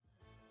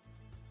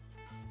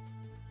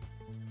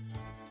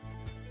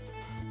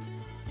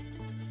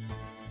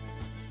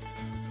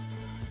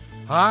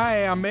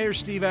Hi, I'm Mayor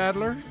Steve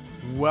Adler.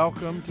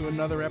 Welcome to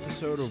another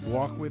episode of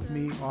Walk With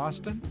Me,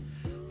 Austin,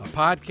 a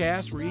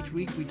podcast where each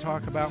week we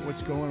talk about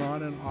what's going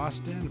on in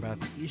Austin, about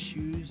the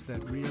issues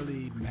that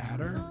really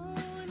matter.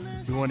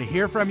 We want to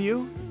hear from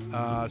you,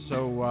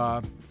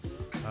 so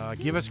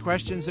give us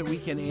questions that we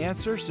can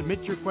answer.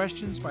 Submit your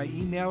questions by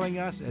emailing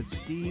us at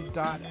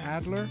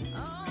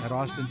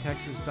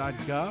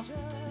steve.adler@austintexas.gov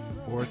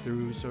or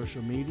through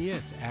social media.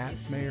 It's at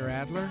Mayor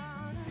Adler.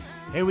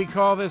 Hey, we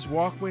call this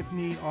Walk With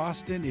Me,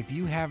 Austin. If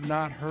you have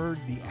not heard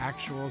the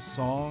actual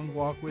song,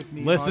 Walk With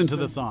Me, Listen Austin, to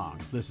the song.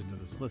 Listen to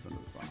the song. Listen to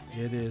the song.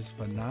 It is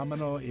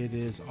phenomenal. It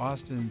is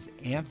Austin's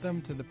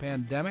anthem to the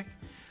pandemic.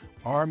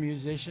 Our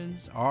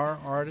musicians, our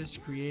artists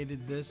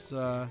created this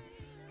about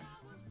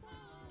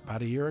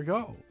a year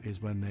ago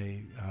is when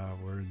they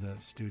were in the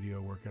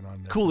studio working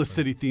on this. Coolest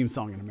city theme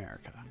song in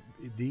America.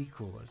 The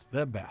coolest,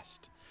 the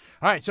best.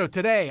 All right, so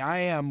today I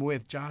am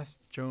with Josh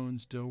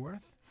Jones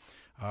Dilworth.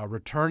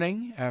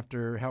 Returning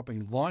after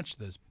helping launch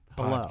this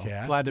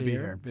podcast. Glad to be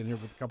here. Been here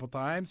a couple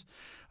times.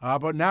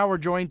 But now we're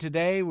joined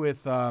today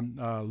with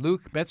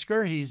Luke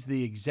Metzger. He's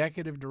the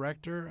Executive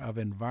Director of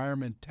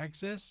Environment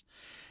Texas.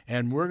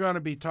 And we're going to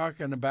be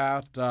talking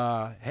about,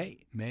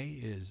 May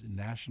is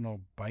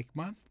National Bike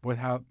Month,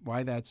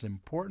 why that's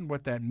important,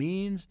 what that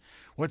means,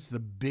 what's the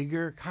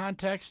bigger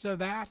context of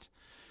that,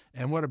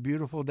 and what a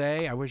beautiful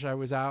day. I wish I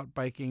was out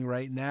biking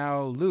right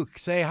now. Luke,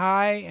 say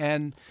hi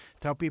and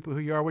tell people who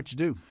you are, what you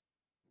do.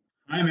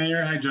 Hi,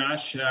 Mayor. Hi,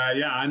 Josh.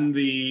 I'm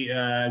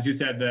as you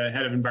said, the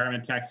head of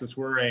Environment Texas.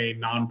 We're a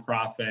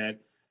nonprofit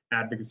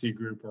advocacy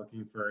group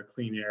working for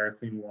clean air,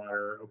 clean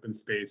water, open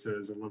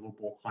spaces, a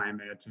livable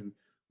climate. And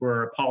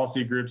we're a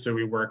policy group, so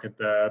we work at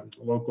the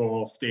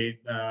local, state,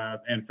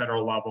 and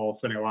federal level,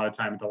 spending a lot of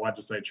time at the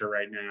legislature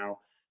right now,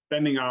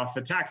 fending off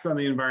attacks on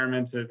the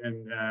environment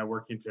and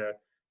working to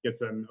get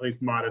some at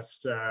least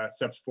modest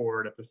steps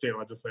forward at the state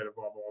legislative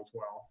level as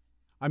well.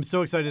 I'm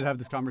so excited to have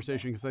this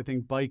conversation because I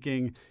think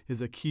biking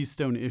is a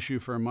keystone issue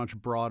for a much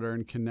broader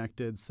and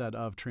connected set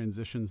of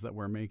transitions that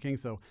we're making.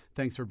 So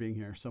thanks for being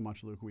here so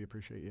much, Luke. We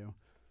appreciate you.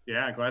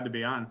 Yeah, glad to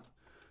be on.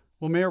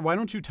 Well, Mayor, why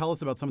don't you tell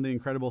us about some of the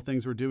incredible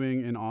things we're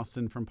doing in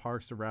Austin, from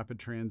parks to rapid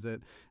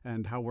transit,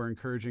 and how we're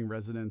encouraging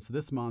residents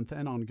this month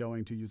and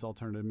ongoing to use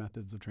alternative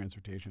methods of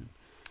transportation.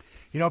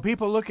 You know,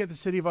 people look at the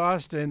city of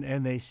Austin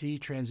and they see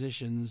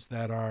transitions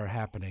that are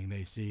happening.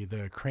 They see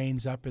the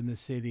cranes up in the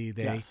city.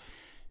 Yes.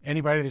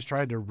 Anybody that's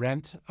tried to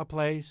rent a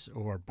place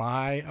or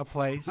buy a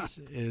place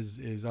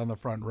is on the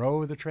front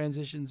row of the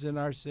transitions in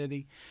our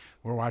city.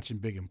 We're watching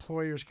big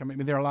employers come in. I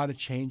mean, there are a lot of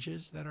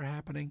changes that are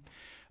happening.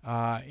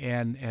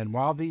 And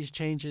while these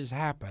changes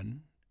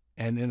happen,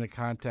 and in a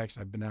context,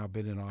 I've now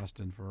been in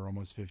Austin for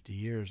almost 50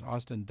 years,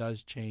 Austin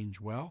does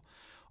change well,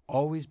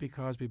 always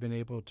because we've been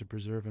able to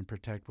preserve and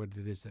protect what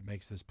it is that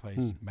makes this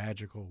place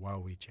magical while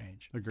we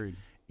change. Agreed.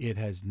 It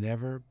has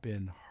never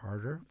been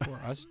harder for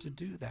us to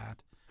do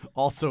that.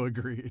 Also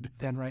agreed.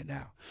 Than right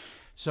now.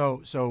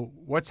 So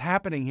what's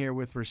happening here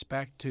with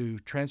respect to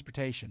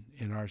transportation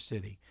in our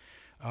city?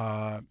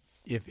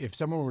 If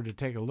someone were to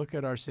take a look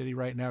at our city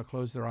right now,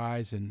 close their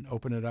eyes and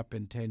open it up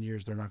in 10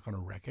 years, they're not going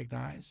to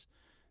recognize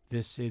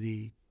this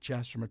city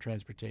just from a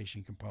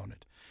transportation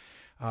component.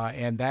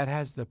 And that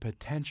has the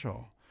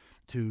potential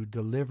to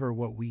deliver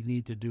what we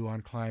need to do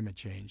on climate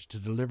change, to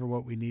deliver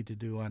what we need to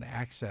do on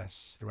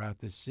access throughout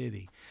this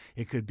city.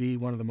 It could be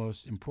one of the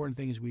most important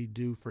things we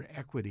do for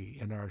equity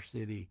in our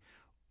city,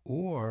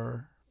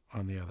 or,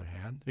 on the other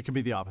hand, it could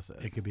be the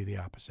opposite. It could be the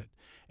opposite.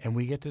 And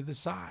we get to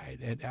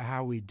decide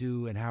how we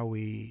do and how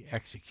we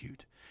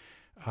execute.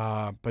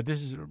 But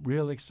this is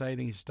real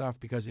exciting stuff,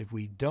 because if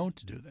we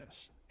don't do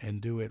this and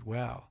do it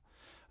well,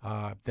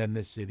 then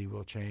this city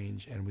will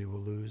change and we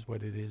will lose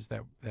what it is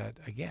that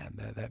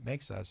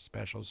makes us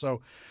special. So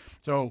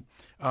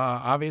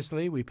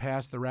obviously we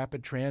passed the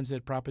rapid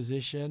transit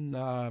proposition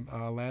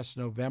last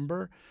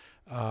November.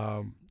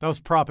 That was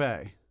Prop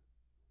A.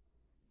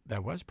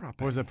 That was Prop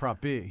A. Or was it Prop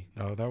B?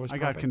 No, that was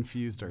Prop I got A.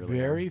 confused earlier.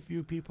 Very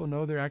few people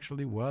know there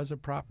actually was a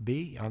Prop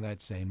B on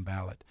that same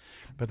ballot.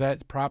 But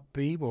that Prop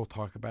B we'll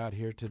talk about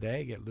here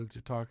today, get Luke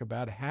to talk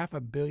about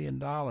 $500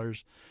 million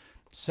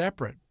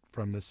separate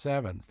from the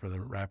 7 for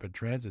the rapid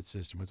transit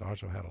system, which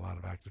also had a lot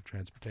of active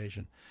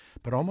transportation,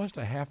 but almost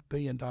 $500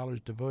 million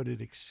devoted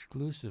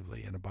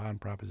exclusively in a bond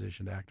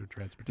proposition to active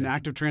transportation. And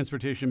active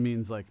transportation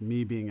means like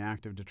me being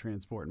active to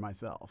transport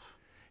myself.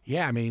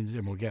 Yeah, it means,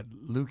 and we'll get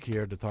Luke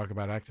here to talk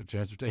about active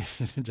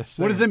transportation in just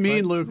a What does second. it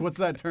mean, Luke? What's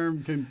that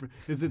term?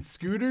 Is it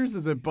scooters?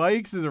 Is it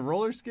bikes? Is it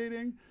roller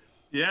skating?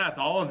 Yeah, it's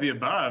all of the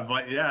above.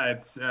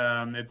 It's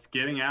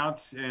getting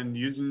out and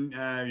using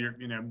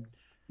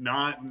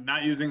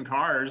not using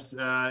cars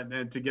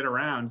to get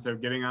around. So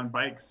getting on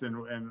bikes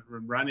and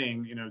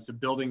running, so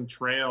building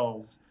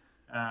trails,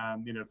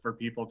 for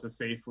people to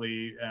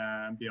safely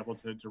be able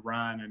to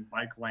run, and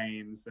bike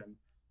lanes, and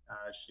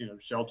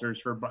shelters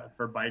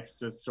for bikes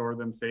to store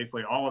them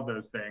safely. All of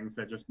those things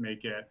that just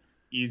make it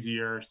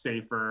easier,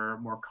 safer,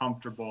 more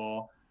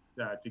comfortable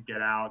to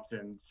get out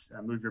and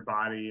move your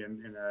body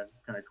in a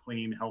kind of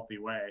clean, healthy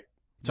way.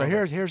 So Love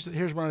it.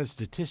 here's one of the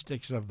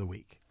statistics of the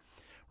week.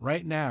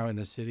 Right now in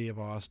the city of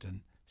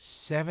Austin,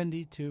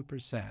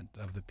 72%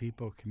 of the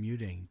people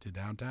commuting to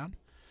downtown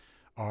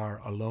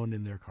are alone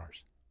in their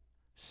cars.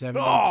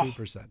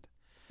 72%.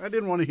 I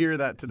didn't want to hear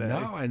that today.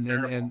 No, and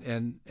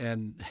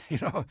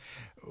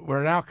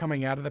we're now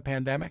coming out of the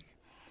pandemic,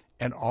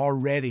 and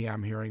already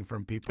I'm hearing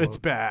from people It's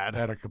bad.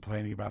 that are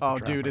complaining about the Oh,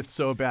 traffic. dude, it's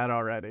so bad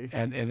already.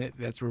 And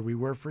that's where we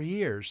were for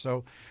years.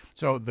 So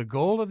the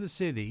goal of the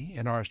city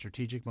in our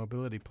strategic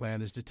mobility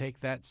plan is to take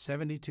that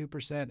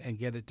 72% and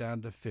get it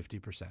down to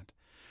 50%.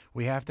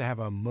 We have to have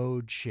a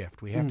mode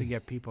shift. We have to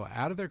get people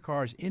out of their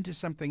cars into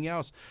something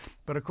else.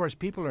 But of course,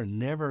 people are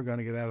never going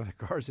to get out of their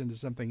cars into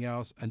something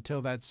else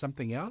until that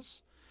something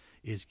else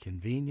is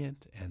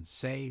convenient and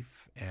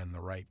safe and the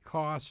right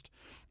cost.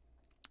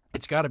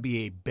 It's got to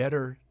be a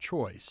better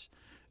choice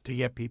to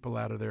get people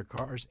out of their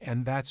cars,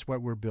 and that's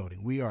what we're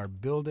building. We are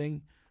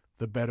building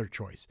the better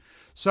choice.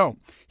 So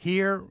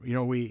here,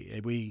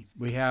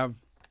 we have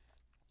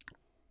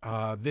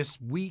this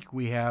week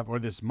or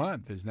this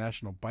month is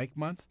National Bike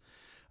Month.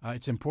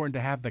 It's important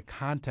to have the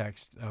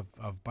context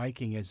of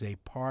biking as a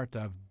part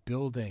of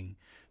building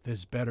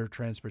this better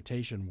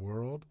transportation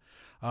world.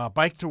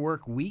 Bike to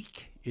Work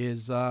Week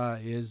is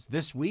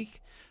this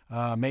week,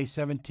 May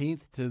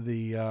 17th to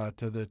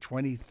the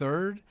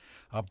 23rd.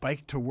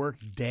 Bike to Work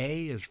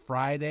Day is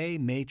Friday,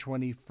 May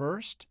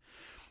 21st.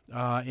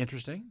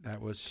 Interesting. That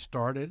was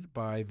started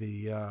by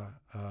the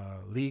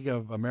League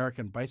of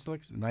American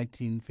Bicyclists in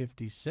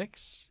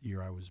 1956,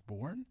 year I was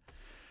born.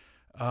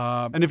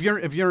 And if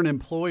you're an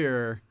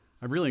employer,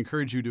 I really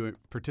encourage you to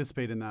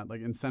participate in that.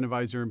 Like,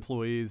 incentivize your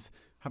employees,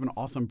 have an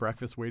awesome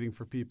breakfast waiting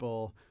for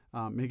people,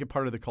 make it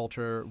part of the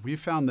culture. We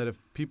found that if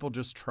people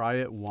just try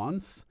it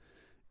once,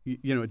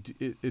 it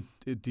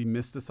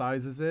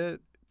demysticizes it.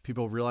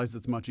 People realize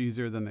it's much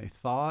easier than they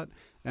thought,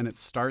 and it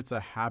starts a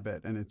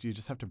habit. And you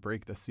just have to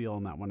break the seal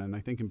on that one. And I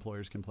think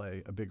employers can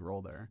play a big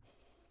role there.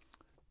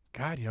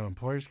 God,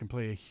 employers can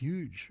play a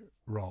huge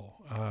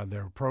role.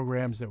 There are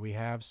programs that we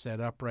have set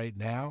up right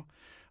now.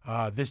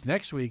 This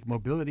next week,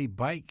 Mobility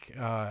Bike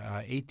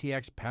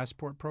ATX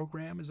Passport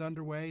program is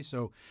underway.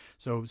 So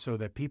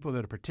that people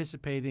that are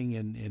participating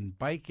in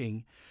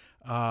biking,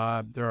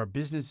 there are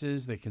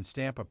businesses that can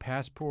stamp a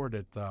passport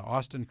at the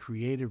Austin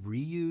Creative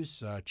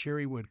Reuse,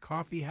 Cherrywood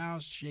Coffee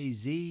House, Chez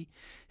Z,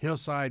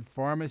 Hillside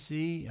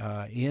Pharmacy,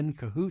 In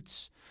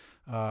Cahoots,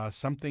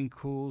 Something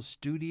Cool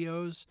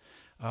Studios.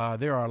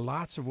 There are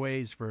lots of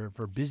ways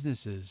for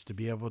businesses to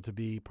be able to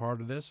be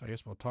part of this. I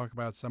guess we'll talk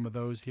about some of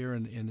those here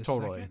in a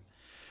second.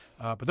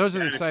 But those are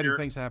the exciting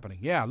things happening.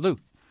 Yeah, Luke.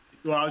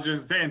 Well, I was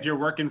just saying, if you're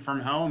working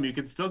from home, you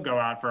can still go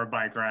out for a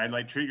bike ride.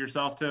 Like, treat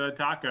yourself to a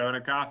taco and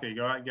a coffee.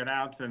 Go out, get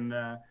out, and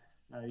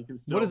you can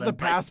still. What does the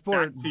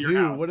passport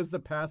do? What does the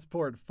the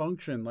passport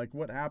function? Like,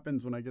 what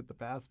happens when I get the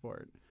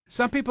passport?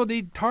 Some people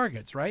need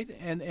targets, right?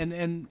 And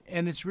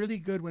it's really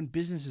good when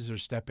businesses are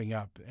stepping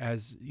up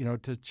as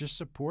to just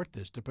support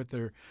this, to put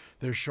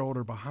their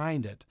shoulder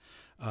behind it.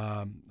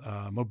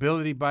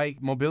 Mobility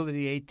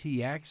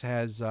ATX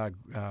has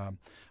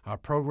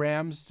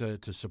programs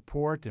to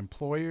support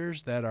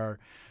employers that are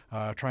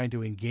trying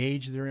to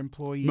engage their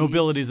employees.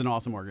 Mobility is an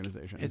awesome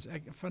organization. It's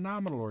a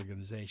phenomenal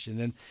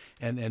organization,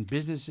 and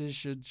businesses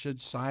should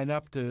sign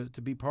up to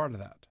be part of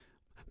that.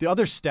 The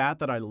other stat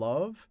that I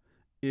love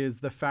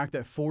is the fact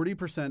that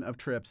 40% of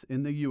trips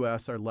in the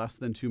U.S. are less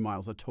than 2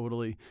 miles, a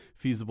totally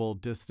feasible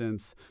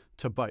distance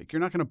to bike. You're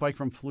not going to bike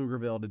from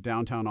Pflugerville to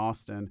downtown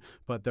Austin,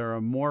 but there are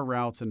more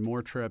routes and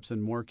more trips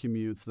and more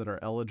commutes that are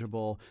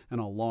eligible and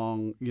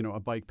along, a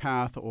bike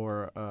path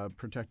or a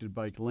protected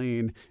bike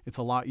lane. It's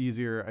a lot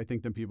easier, I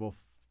think, than people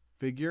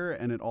figure,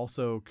 and it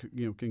also,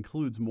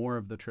 concludes more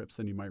of the trips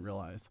than you might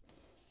realize.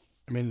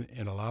 I mean,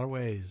 in a lot of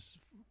ways,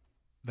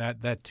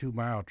 that 2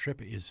 mile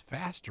trip is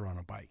faster on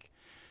a bike.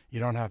 You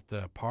don't have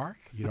to park.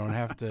 You don't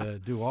have to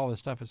do all the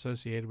stuff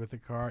associated with the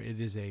car. It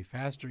is a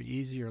faster,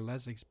 easier,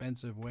 less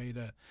expensive way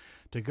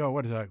to go.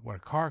 What a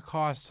car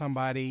costs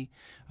somebody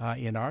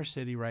in our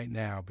city right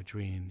now,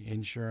 between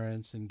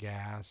insurance and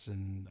gas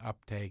and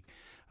uptake,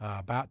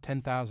 about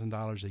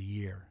 $10,000 a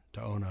year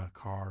to own a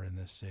car in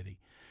this city.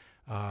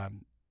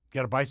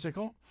 Get a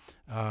bicycle,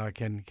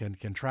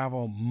 can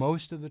travel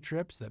most of the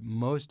trips that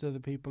most of the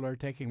people are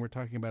taking. We're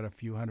talking about a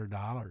few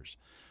 $100s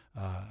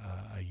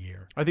a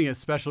year. I think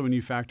especially when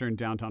you factor in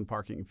downtown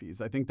parking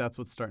fees. I think that's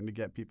what's starting to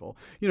get people.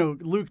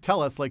 Luke,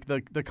 tell us, like,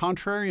 the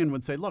contrarian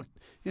would say, look,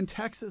 in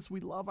Texas,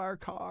 we love our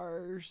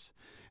cars.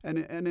 And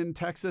in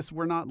Texas,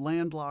 we're not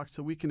landlocked,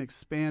 so we can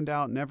expand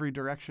out in every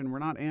direction. We're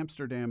not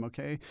Amsterdam,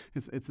 okay?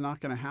 It's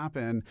not going to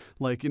happen.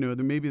 Like,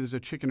 maybe there's a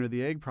chicken or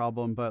the egg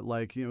problem, but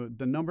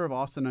the number of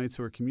Austinites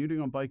who are commuting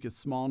on bike is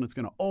small, and it's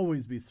going to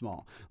always be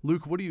small.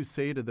 Luke, what do you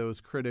say to those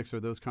critics or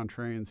those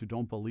contrarians who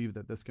don't believe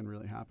that this can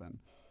really happen?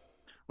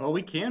 Well,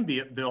 we can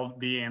be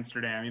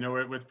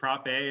Amsterdam, with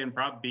Prop A and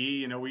Prop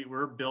B,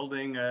 we're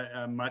building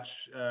a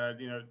much,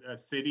 a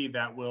city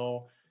that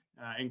will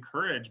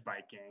encourage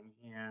biking.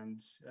 And,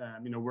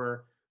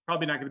 we're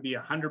probably not going to be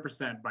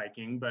 100%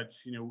 biking, but,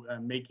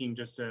 making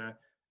just a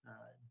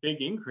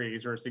big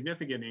increase or a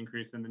significant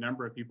increase in the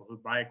number of people who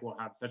bike will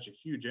have such a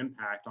huge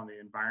impact on the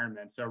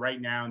environment. So right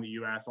now in the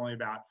US, only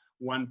about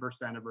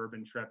 1% of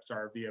urban trips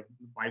are via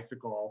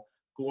bicycle.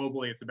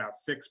 Globally, it's about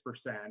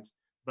 6%.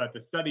 But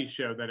the studies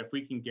show that if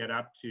we can get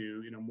up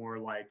to, more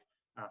like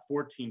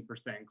 14%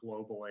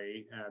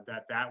 globally,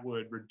 that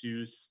would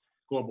reduce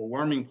global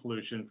warming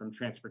pollution from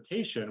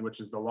transportation, which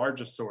is the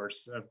largest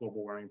source of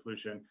global warming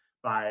pollution,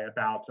 by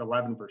about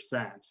 11%.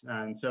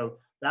 And so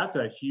that's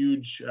a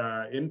huge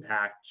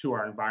impact to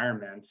our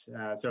environment.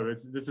 So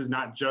this is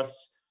not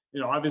just,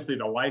 obviously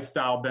the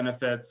lifestyle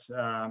benefits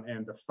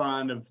and the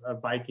fun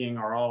of biking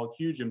are all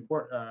huge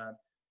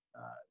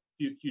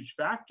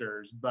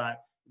factors,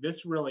 but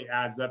this really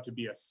adds up to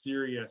be a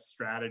serious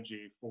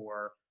strategy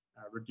for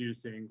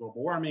reducing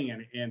global warming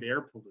and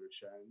air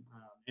pollution.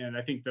 And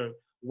I think the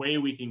way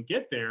we can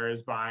get there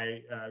is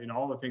by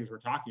all the things we're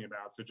talking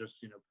about. So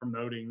just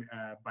promoting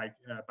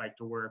bike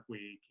to work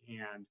week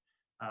and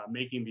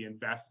making the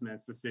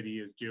investments the city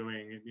is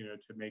doing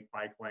to make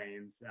bike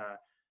lanes,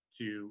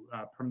 to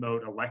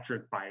promote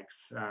electric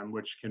bikes,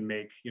 which can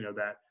make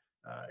that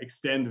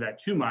extend that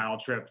 2-mile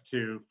trip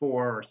to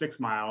 4 or 6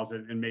 miles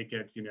and make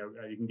it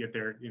you can get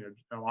there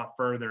a lot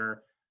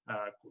further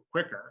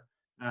quicker.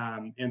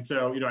 And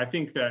so I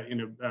think that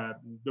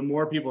the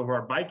more people who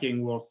are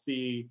biking will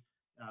see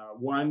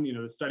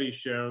the studies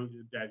show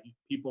that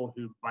people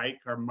who bike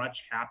are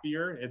much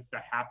happier. It's the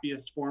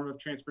happiest form of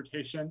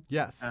transportation.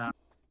 Yes.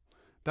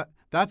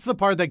 That's the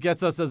part that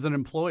gets us as an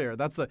employer.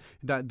 That's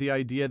the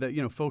idea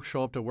that folks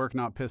show up to work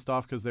not pissed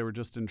off because they were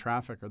just in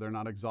traffic, or they're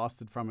not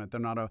exhausted from it. They're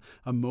not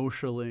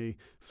emotionally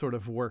sort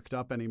of worked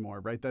up anymore,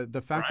 right?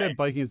 The fact that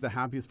biking is the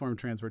happiest form of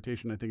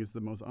transportation, I think, is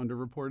the most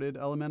underreported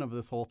element of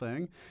this whole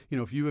thing.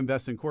 If you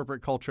invest in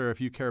corporate culture, if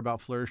you care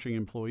about flourishing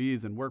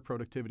employees and work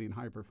productivity and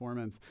high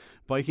performance,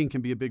 biking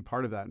can be a big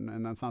part of that,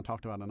 and that's not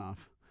talked about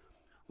enough.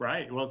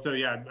 Right. Well, so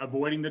yeah,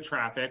 avoiding the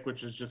traffic,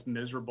 which is just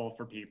miserable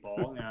for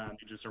people.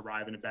 You just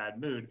arrive in a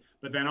bad mood.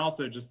 But then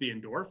also just the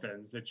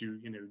endorphins that you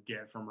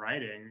get from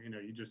riding.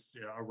 You just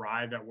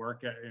arrive at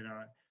work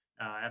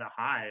at a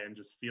high and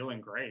just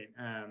feeling great.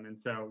 And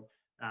so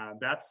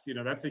that's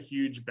a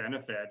huge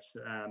benefit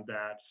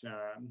that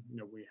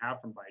we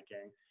have from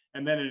biking.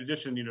 And then in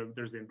addition,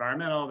 there's the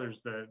environmental,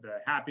 there's the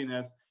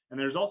happiness, and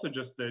there's also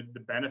just the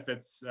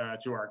benefits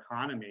to our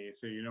economy.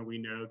 So we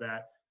know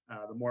that.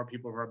 The more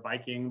people who are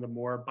biking, the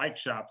more bike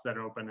shops that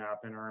open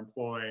up and are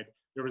employed.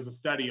 There was a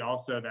study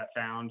also that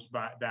found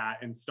that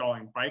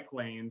installing bike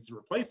lanes,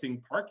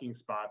 replacing parking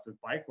spots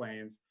with bike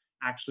lanes,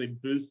 actually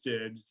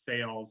boosted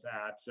sales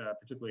at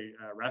particularly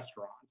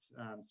restaurants.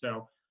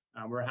 So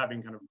we're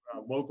having kind of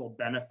local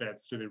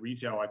benefits to the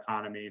retail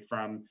economy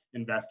from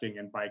investing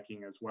in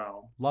biking as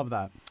well. Love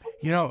that.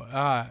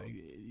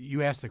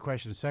 You asked the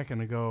question a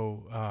second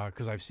ago,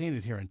 because I've seen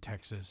it here in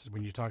Texas.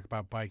 When you talk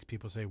about bikes,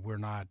 people say we're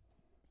not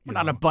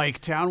a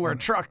bike town, we're a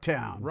truck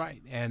town.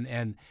 Right.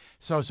 And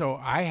so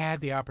I had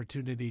the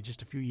opportunity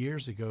just a few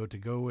years ago to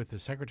go with the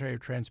Secretary of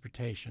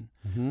Transportation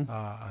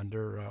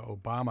under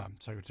Obama,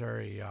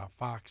 Secretary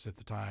Fox at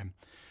the time,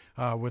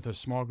 with a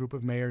small group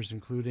of mayors,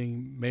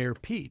 including Mayor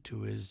Pete,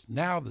 who is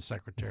now the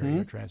Secretary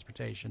of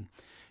Transportation.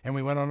 And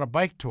we went on a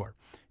bike tour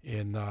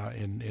in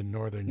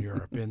Northern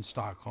Europe, in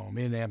Stockholm,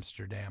 in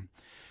Amsterdam.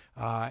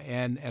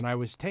 And I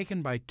was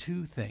taken by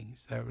two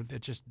things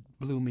that just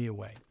blew me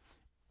away.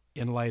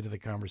 In light of the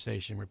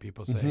conversation where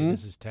people say,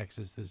 this is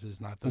Texas, this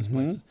is not those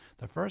places.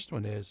 The first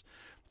one is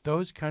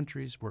those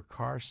countries were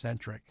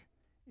car-centric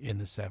in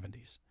the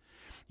 70s.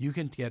 You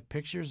can get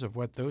pictures of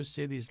what those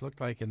cities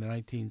looked like in the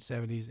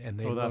 1970s, and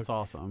they that's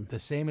awesome. The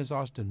same as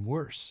Austin,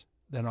 worse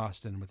than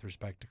Austin with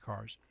respect to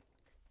cars.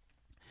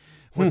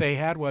 What they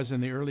had was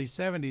in the early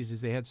 70s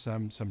is they had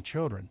some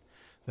children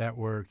that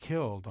were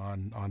killed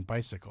on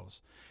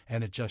bicycles,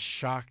 and it just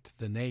shocked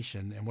the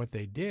nation. And what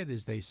they did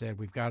is they said,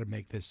 we've got to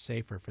make this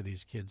safer for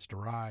these kids to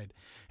ride.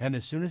 And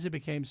as soon as it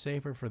became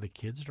safer for the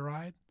kids to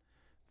ride,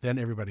 then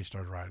everybody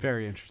started riding.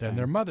 Very interesting. Then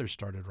their mothers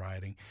started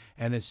riding.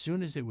 And as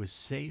soon as it was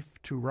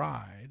safe to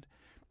ride,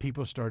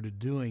 people started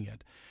doing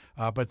it.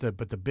 But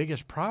the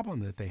biggest problem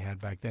that they had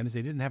back then is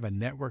they didn't have a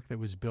network that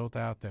was built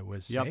out that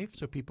was safe,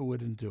 so people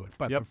wouldn't do it.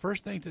 But the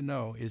first thing to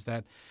know is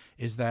that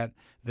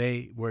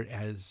they were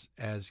as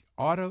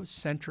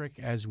auto-centric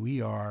as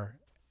we are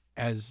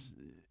as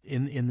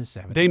in the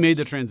 70s. They made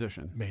the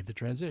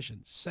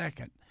transition.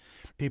 Second,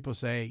 people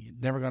say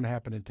never going to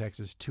happen in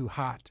Texas. Too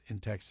hot in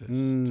Texas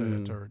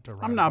to ride.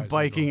 I'm not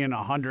biking in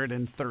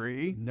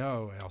 103.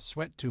 No, I'll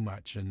sweat too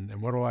much.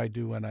 And what do I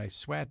do when I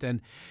sweat?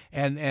 And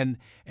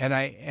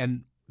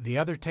the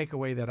other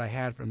takeaway that I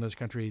had from those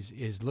countries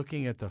is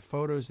looking at the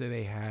photos that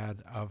they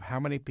had of how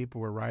many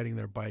people were riding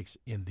their bikes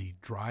in the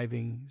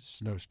driving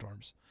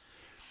snowstorms.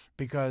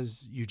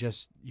 Because you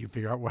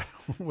figure out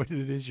what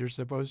it is you're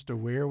supposed to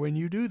wear when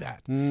you do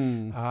that,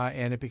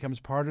 and it becomes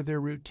part of their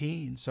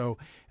routine. So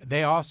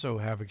they also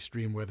have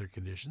extreme weather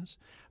conditions,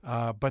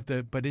 but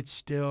it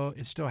still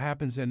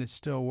happens and it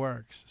still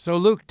works. So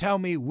Luke, tell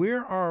me,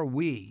 where are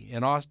we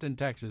in Austin,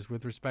 Texas,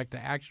 with respect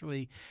to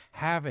actually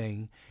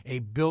having a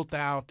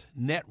built-out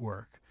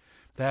network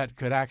that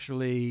could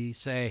actually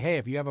say, hey,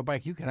 if you have a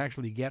bike, you can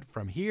actually get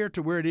from here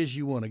to where it is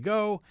you want to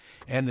go,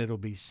 and it'll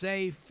be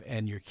safe,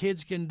 and your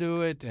kids can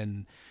do it,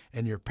 and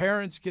your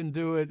parents can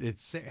do it.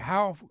 It's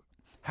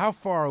how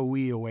far are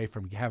we away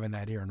from having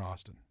that here in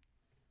Austin?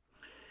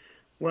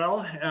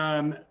 Well,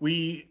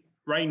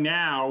 right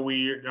now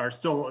we are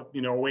still,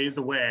 a ways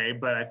away,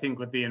 but I think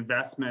with the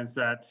investments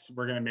that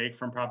we're going to make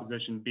from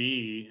Proposition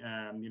B,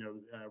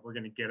 we're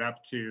going to get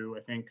up to,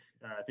 I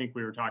think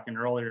we were talking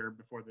earlier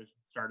before the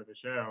start of the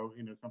show,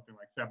 something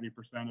like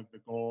 70% of the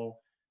goal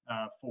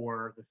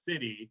for the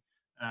city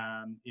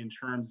in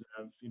terms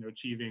of,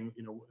 achieving,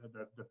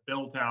 the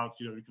built out,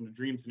 kind of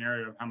dream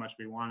scenario of how much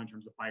we want in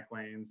terms of bike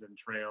lanes and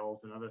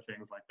trails and other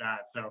things like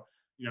that. So,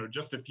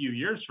 just a few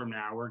years from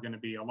now, we're going to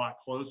be a lot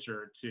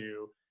closer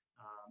to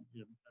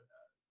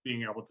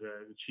being able to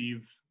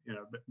achieve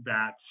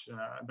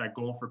that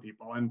goal for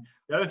people. And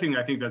the other thing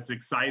I think that's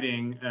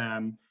exciting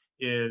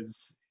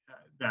is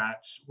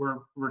that we're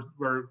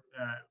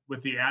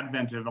with the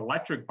advent of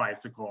electric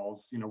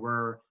bicycles,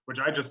 which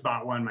I just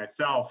bought one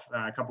myself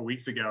a couple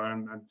weeks ago,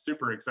 and I'm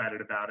super excited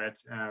about it.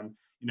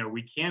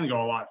 We can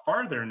go a lot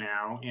farther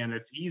now, and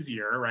it's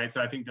easier, right?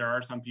 So I think there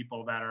are some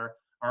people that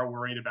are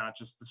worried about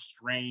just the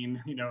strain,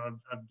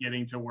 of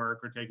getting to work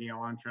or taking a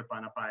long trip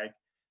on a bike.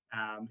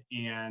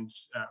 And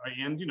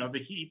the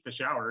heat, the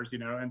showers,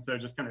 and so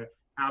just kind of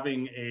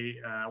having a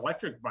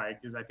electric bike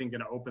is, I think,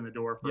 going to open the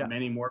door for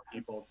many more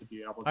people to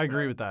be able to. I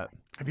agree with that.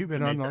 Have you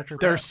been on an electric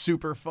bike? They're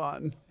super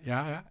fun.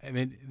 Yeah, I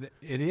mean,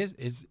 it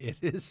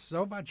is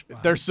so much fun.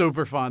 They're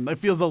super fun. It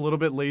feels a little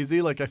bit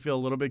lazy, like I feel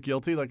a little bit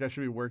guilty, like I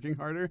should be working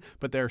harder,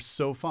 but they're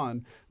so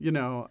fun,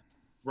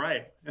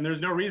 Right. And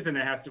there's no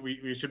reason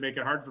we should make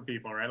it hard for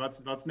people, right?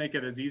 Let's make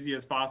it as easy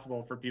as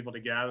possible for people to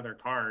get out of their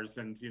cars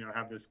and,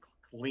 have this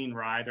clean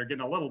ride. They're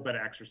getting a little bit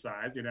of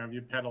exercise, if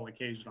you pedal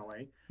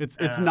occasionally.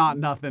 It's not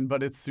nothing,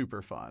 but it's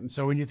super fun.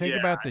 So when you think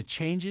about the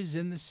changes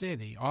in the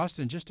city,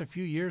 Austin, just a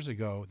few years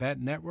ago, that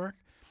network,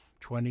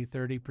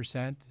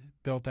 20-30%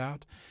 built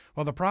out.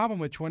 Well, the problem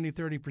with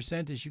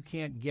 20-30% is you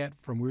can't get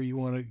from where you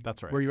want to.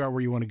 That's right. Where you are,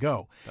 where you want to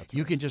go. That's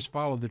you right. can just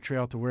follow the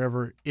trail to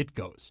wherever it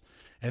goes,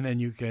 and then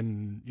you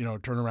can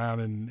turn around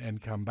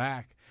and come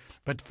back.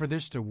 But for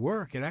this to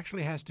work, it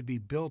actually has to be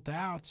built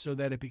out so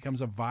that it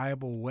becomes a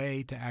viable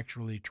way to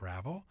actually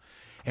travel.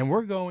 And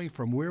we're going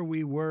from where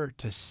we were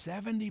to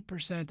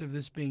 70% of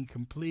this being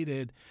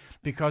completed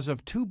because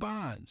of three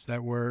bonds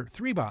that were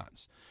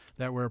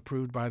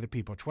approved by the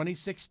people.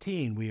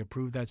 2016, we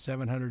approved that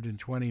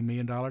 $720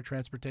 million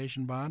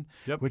transportation bond,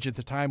 which at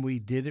the time we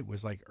did it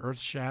was like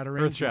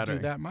earth-shattering to do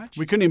that much.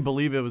 We couldn't even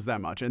believe it was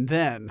that much. And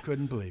then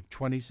couldn't believe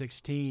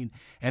 2016.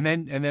 And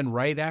then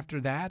right after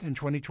that in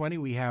 2020,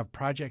 we have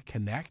Project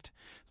Connect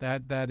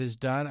that is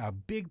done, a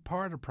big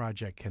part of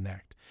Project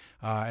Connect.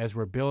 As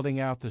we're building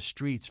out the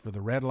streets for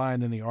the red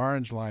line and the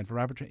orange line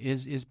for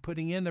is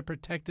putting in the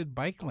protected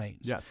bike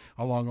lanes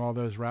along all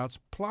those routes.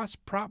 Plus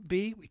Prop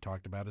B, we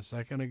talked about a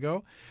second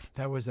ago,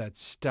 that was that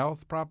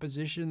stealth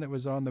proposition that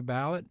was on the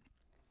ballot.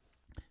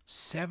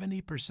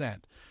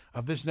 70%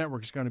 of this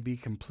network is going to be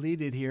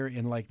completed here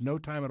in like no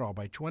time at all.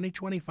 By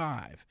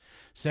 2025,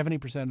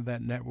 70% of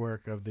that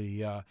network of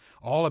the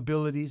all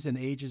abilities and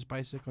ages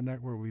bicycle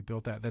network we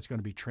built out, that's going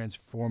to be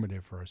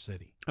transformative for our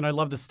city. And I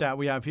love the stat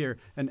we have here.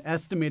 An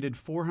estimated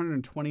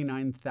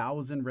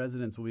 429,000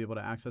 residents will be able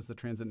to access the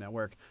transit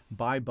network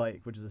by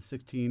bike, which is a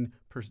 16x.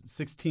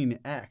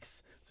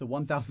 So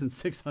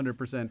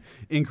 1,600%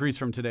 increase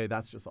from today.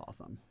 That's just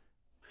awesome.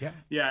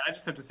 Yeah, I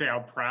just have to say how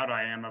proud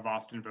I am of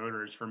Austin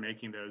voters for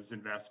making those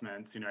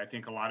investments. I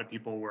think a lot of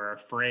people were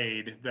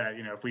afraid that,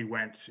 if we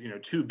went,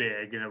 too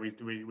big,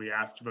 we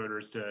asked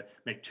voters to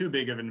make too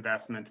big of an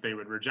investment, they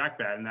would reject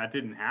that. And that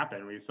didn't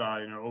happen. We saw,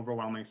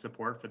 overwhelming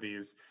support for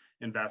these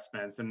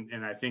investments.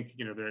 And I think,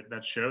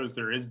 that shows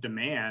there is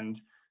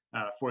demand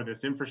for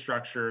this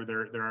infrastructure.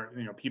 There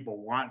are, people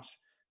want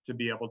to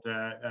be able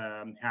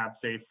to have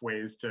safe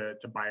ways to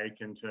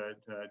bike and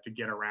to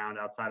get around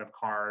outside of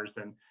cars.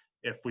 And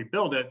if we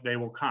build it, they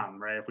will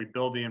come, right? If we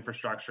build the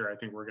infrastructure, I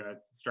think we're going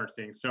to start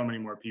seeing so many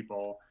more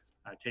people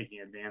taking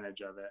advantage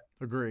of it.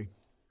 Agree.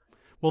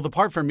 Well, the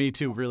part for me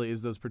too really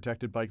is those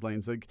protected bike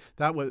lanes. Like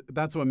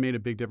that's what made a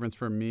big difference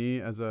for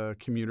me as a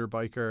commuter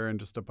biker and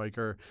just a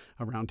biker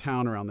around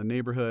town, around the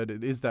neighborhood.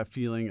 It is that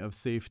feeling of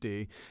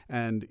safety.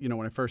 And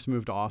when I first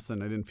moved to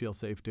Austin, I didn't feel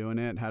safe doing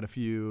it. Had a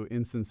few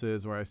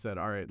instances where I said,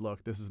 all right,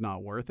 look, this is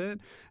not worth it.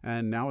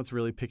 And now it's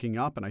really picking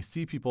up, and I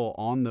see people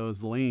on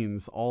those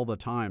lanes all the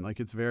time. Like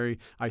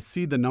I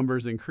see the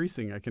numbers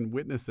increasing. I can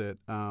witness it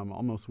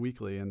almost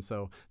weekly. And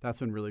so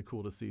that's been really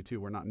cool to see too.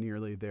 We're not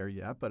nearly there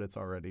yet, but it's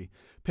already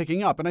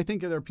picking up. And I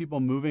think there are people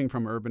moving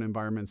from urban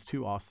environments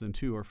to Austin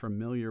too, are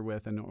familiar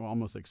with and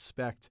almost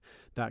expect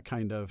that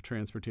kind of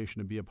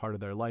transportation to be a part of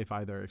their life,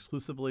 either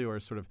exclusively or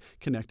sort of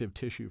connective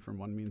tissue from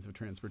one means of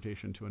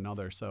transportation to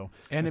another.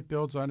 And it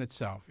builds on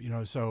itself,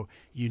 so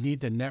you need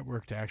the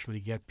network to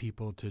actually get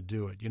people to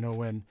do it.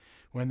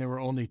 When there were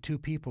only two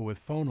people with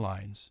phone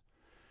lines,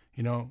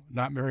 You know,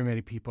 not very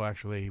many people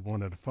actually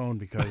wanted a phone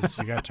because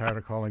you got tired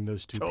of calling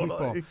those two people.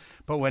 Totally.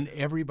 But when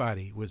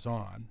everybody was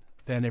on,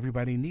 then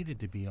everybody needed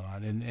to be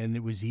on, and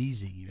it was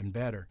easy and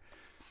better.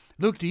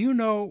 Luke, do you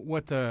know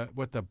what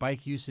the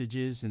bike usage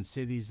is in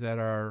cities that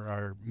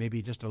are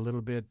maybe just a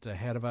little bit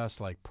ahead of us,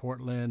 like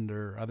Portland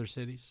or other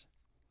cities?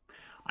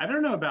 I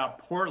don't know about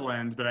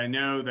Portland, but I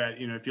know that,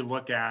 if you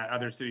look at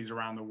other cities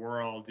around the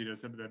world,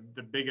 some of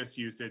the biggest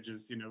usage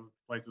is,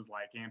 places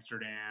like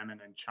Amsterdam and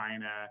then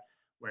China,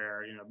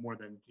 where, more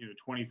than,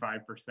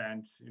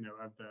 25%,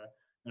 of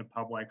the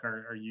public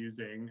are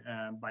using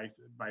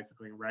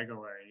bicycling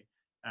regularly.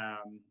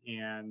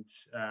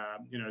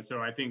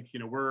 So I think,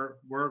 we're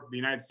the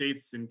United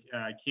States and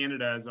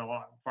Canada is a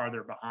lot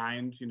farther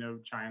behind,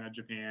 China,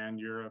 Japan,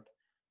 Europe.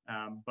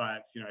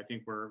 But, I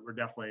think we're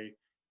definitely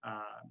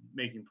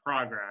making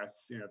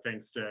progress,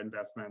 thanks to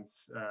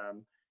investments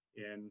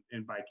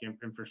in bike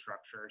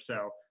infrastructure.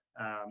 So,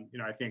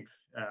 I think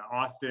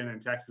Austin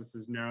and Texas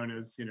is known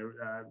as,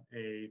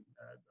 a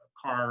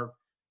car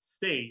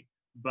state,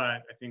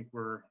 but I think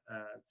we're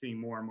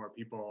seeing more and more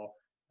people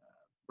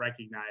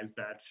recognize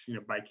that,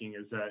 biking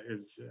is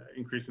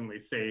increasingly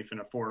safe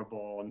and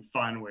affordable and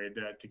fun way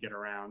to get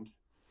around.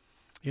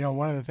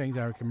 One of the things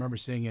I can remember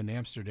seeing in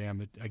Amsterdam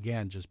that,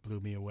 again, just blew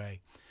me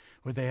away,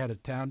 where they had a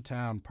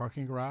downtown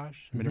parking garage.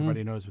 I mean,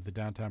 everybody knows what the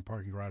downtown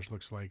parking garage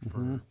looks like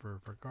for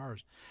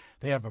cars.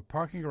 They have a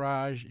parking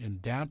garage in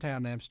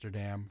downtown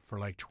Amsterdam for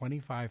like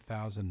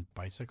 25,000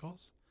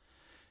 bicycles.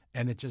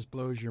 And it just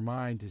blows your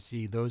mind to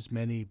see those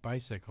many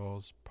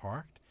bicycles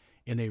parked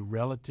in a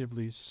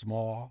relatively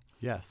small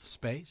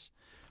space.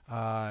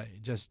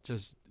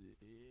 It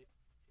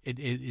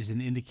is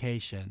an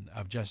indication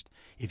of just,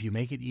 if you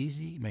make it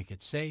easy, make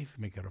it safe,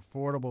 make it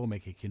affordable,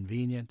 make it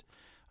convenient,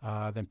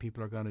 then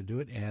people are going to do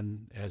it.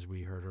 And as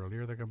we heard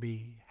earlier, they're going to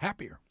be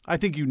happier. I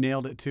think you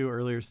nailed it too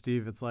earlier,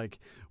 Steve. It's like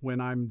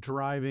when I'm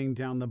driving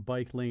down the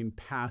bike lane,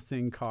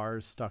 passing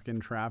cars stuck in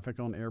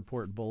traffic on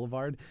Airport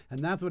Boulevard. And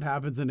that's what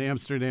happens in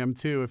Amsterdam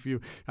too.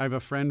 I have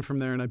a friend from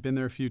there and I've been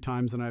there a few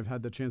times and I've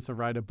had the chance to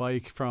ride a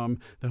bike from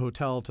the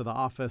hotel to the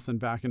office and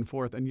back and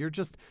forth. And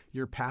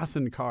you're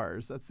passing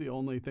cars. That's the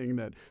only thing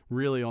that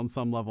really on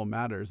some level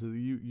matters.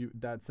 Is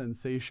that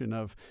sensation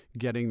of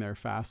getting there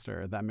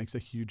faster. That makes a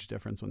huge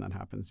difference when that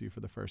happens to you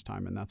for the first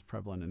time. And that's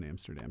prevalent in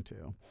Amsterdam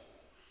too.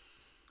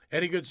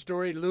 Any good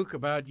story, Luke,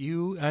 about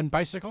you and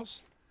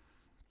bicycles?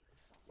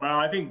 Well,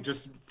 I think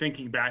just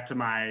thinking back to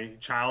my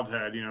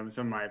childhood,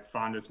 some of my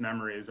fondest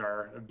memories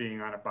are of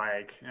being on a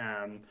bike.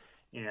 And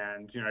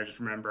I just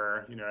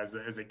remember, as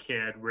a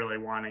kid, really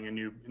wanting a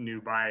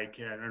new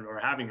bike or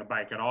having a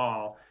bike at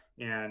all.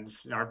 And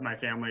my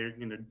family,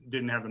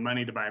 didn't have the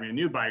money to buy me a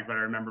new bike, but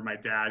I remember my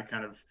dad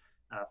kind of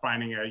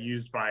finding a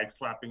used bike,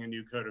 slapping a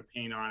new coat of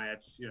paint on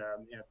it,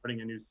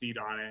 putting a new seat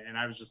on it. And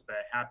I was just the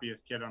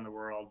happiest kid in the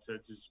world to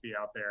just be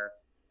out there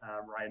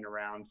riding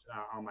around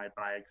on my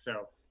bike.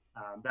 So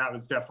that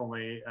was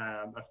definitely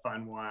a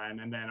fun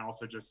one. And then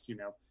also just,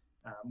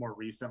 more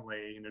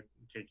recently,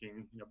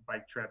 taking,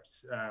 bike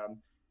trips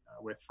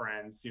with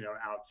friends,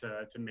 out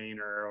to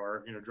Manor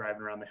or,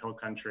 driving around the hill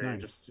country. Nice.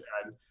 Just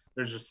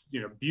there's just,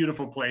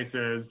 beautiful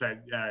places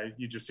that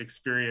you just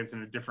experience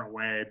in a different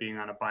way being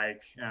on a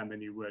bike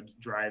than you would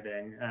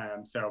driving.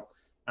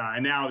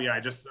 And now, I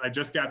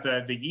just got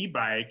the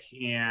e-bike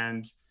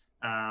and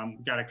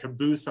got a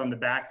caboose on the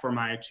back for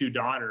my two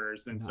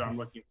daughters. And so I'm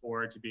looking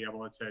forward to be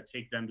able to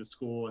take them to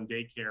school and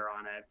daycare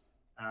on it.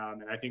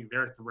 And I think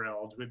they're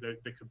thrilled. With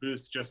the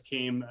caboose just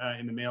came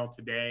in the mail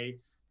today.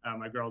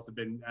 My girls have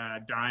been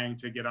dying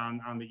to get on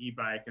the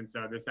e-bike. And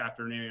so this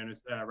afternoon,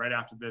 right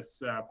after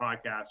this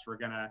podcast, we're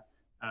going to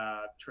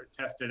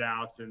test it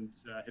out and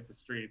hit the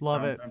streets.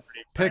 Love it. I'm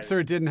pretty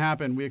excited. Pixar didn't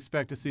happen. We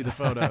expect to see the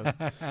photos.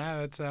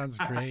 That sounds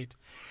great.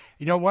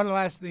 One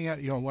last thing,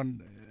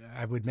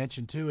 I would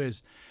mention too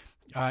is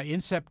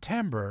in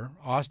September,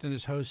 Austin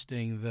is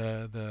hosting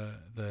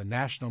the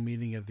national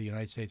meeting of the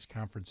United States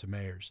Conference of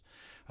Mayors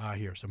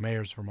here. So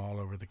mayors from all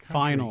over the country.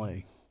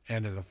 Finally.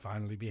 And it'll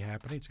finally be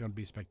happening. It's going to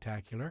be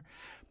spectacular.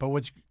 But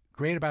what's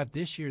great about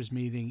this year's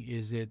meeting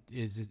is it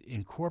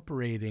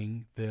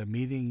incorporating the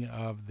meeting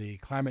of the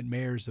climate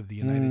mayors of the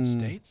United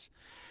States.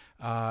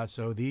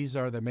 So these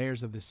are the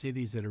mayors of the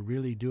cities that are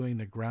really doing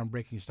the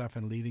groundbreaking stuff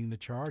and leading the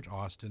charge.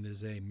 Austin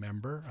is a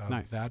member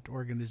of that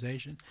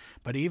organization.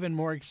 But even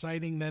more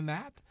exciting than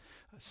that,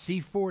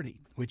 C40,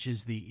 which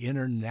is the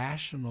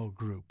international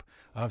group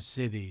of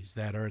cities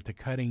that are at the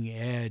cutting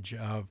edge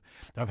of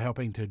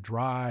helping to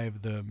drive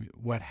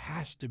what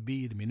has to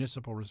be the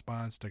municipal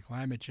response to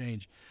climate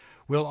change,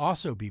 will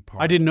also be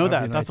part. I didn't know of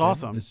that. the That's United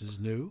awesome. States. This is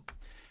new.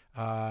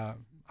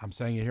 I'm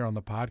saying it here on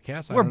the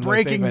podcast. We're I don't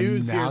breaking know if they've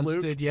news here, announced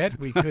Luke. it yet.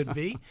 We could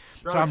be.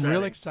 So I'm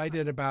real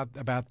excited about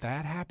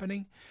that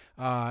happening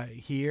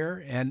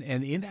here and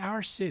in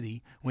our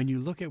city. When you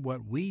look at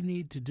what we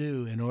need to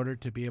do in order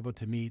to be able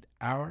to meet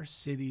our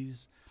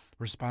city's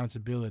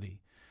responsibility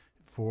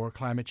for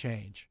climate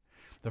change,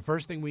 The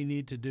first thing we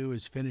need to do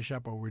is finish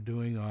up what we're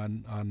doing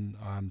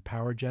on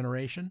power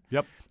generation.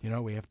 Yep.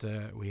 We have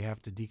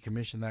to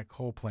decommission that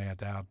coal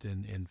plant out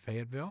in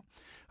Fayetteville.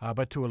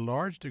 But to a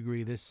large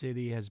degree, this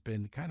city has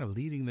been kind of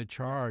leading the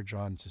charge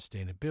on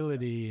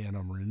sustainability and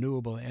on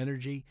renewable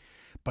energy.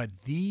 But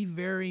the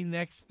very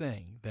next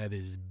thing that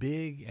is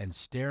big and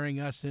staring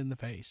us in the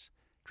face,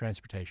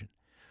 transportation.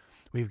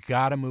 We've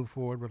got to move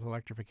forward with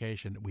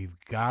electrification. We've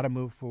got to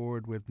move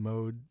forward with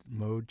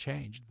mode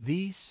change.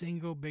 The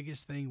single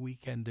biggest thing we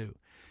can do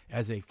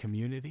as a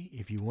community,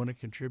 if you want to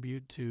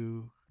contribute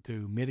to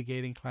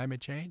mitigating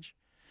climate change,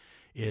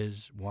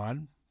 is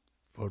one,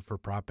 vote for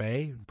Prop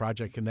A,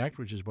 Project Connect,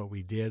 which is what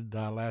we did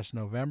last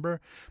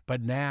November.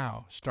 But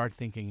now start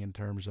thinking in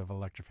terms of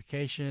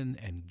electrification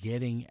and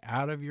getting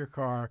out of your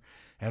car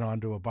and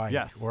onto a bike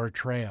or a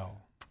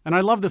trail. And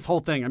I love this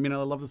whole thing. I mean, I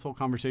love this whole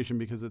conversation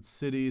because it's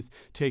cities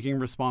taking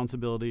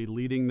responsibility,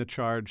 leading the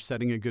charge,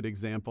 setting a good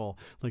example.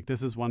 Like,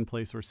 this is one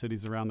place where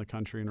cities around the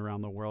country and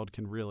around the world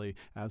can really,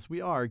 as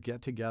we are,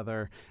 get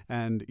together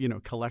and,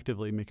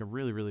 collectively make a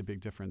really, really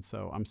big difference.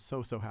 So I'm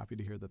so happy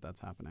to hear that that's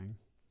happening.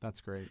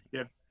 That's great.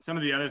 Yeah, some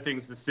of the other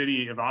things the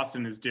city of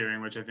Austin is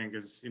doing, which I think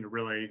is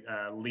really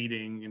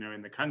leading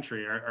in the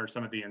country, are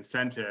some of the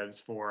incentives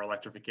for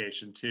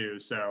electrification too.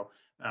 So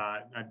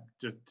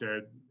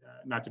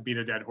not to beat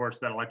a dead horse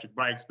about electric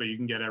bikes, but you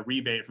can get a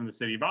rebate from the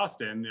city of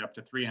Austin up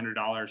to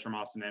 $300 from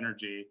Austin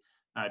Energy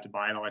to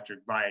buy an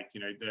electric bike.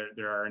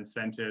 There are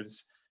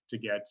incentives to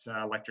get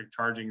electric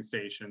charging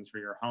stations for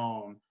your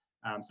home.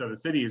 So the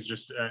city is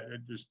just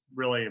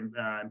really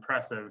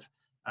impressive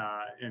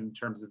in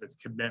terms of its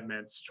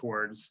commitments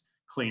towards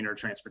cleaner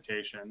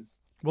transportation.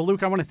 Well,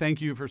 Luke, I want to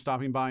thank you for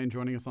stopping by and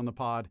joining us on the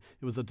pod.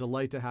 It was a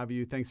delight to have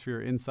you. Thanks for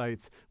your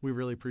insights. We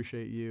really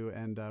appreciate you,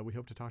 and we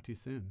hope to talk to you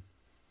soon.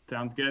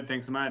 Sounds good.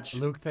 Thanks so much.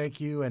 Luke, thank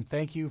you, and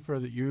thank you for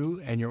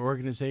you and your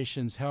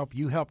organization's help.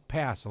 You helped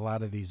pass a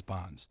lot of these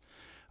bonds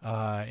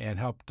and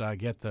helped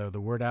get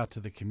the word out to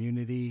the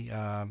community.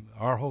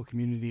 Our whole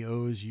community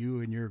owes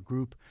you and your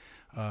group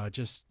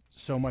just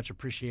so much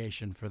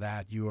appreciation for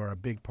that. You are a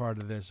big part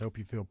of this. Hope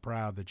you feel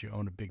proud that you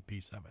own a big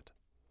piece of it.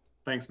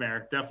 Thanks,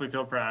 Mayor. Definitely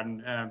feel proud.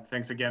 And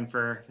thanks again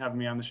for having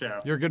me on the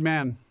show. You're a good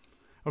man.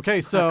 Okay,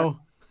 so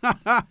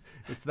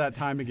it's that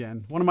time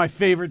again. One of my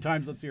favorite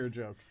times. Let's hear a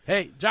joke.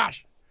 Hey,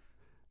 Josh.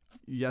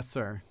 Yes,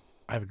 sir.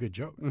 I have a good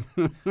joke.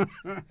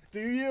 Do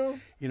you?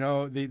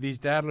 These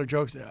daddler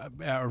jokes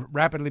are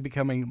rapidly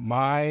becoming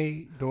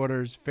my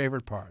daughter's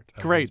favorite part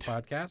of Great. these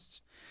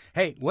podcasts.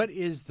 Hey, what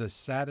is the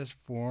saddest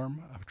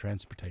form of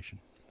transportation?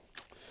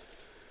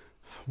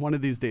 One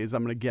of these days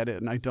I'm going to get it,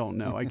 and I don't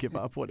know. I give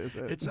up. What is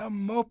it? It's a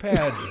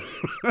moped.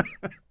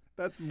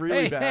 That's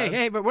really bad.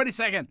 Hey, but wait a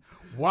second.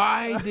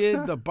 Why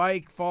did the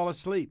bike fall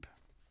asleep?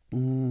 I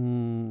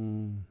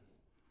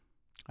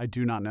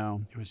do not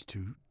know. It was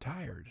too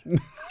tired.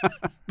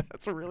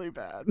 That's really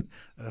bad.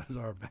 Those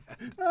are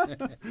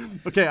bad.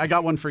 Okay, I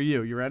got one for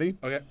you. You ready?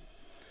 Okay.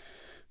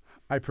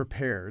 I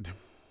prepared.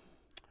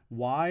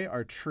 Why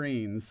are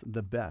trains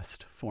the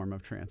best form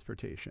of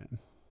transportation?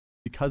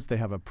 Because they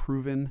have a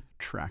proven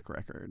track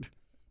record.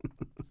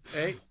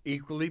 Hey,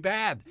 equally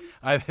bad.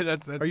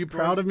 That's Are you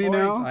proud of me points.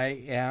 now?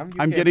 I am.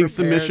 I'm getting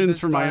submissions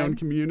from my own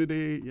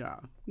community. Yeah,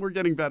 we're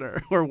getting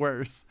better or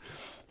worse.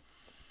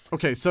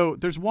 Okay, so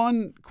there's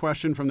one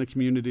question from the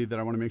community that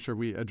I want to make sure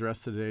we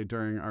address today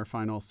during our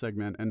final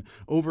segment. And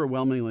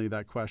overwhelmingly,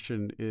 that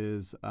question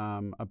is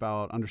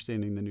about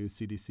understanding the new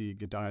CDC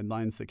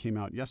guidelines that came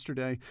out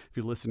yesterday. If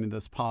you're listening to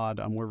this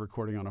pod, we're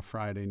recording on a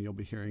Friday, and you'll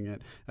be hearing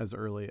it as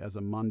early as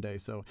a Monday.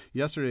 So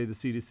yesterday, the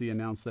CDC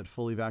announced that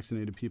fully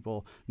vaccinated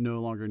people no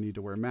longer need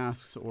to wear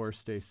masks or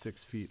stay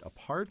 6 feet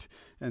apart.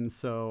 And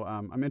so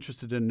I'm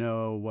interested to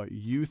know what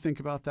you think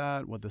about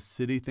that, what the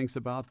city thinks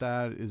about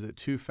that. Is it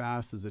too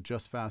fast? Is it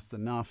just fast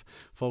enough?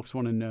 Folks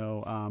want to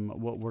know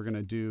what we're going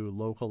to do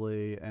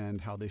locally and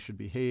how they should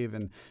behave,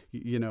 and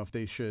if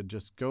they should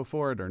just go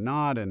for it or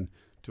not. And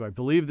do I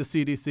believe the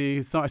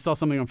CDC? So I saw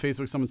something on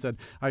Facebook. Someone said,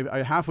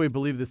 I halfway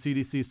believe the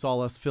CDC saw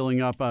us filling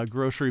up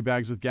grocery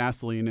bags with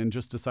gasoline and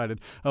just decided,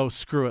 oh,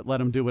 screw it, let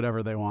them do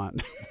whatever they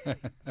want.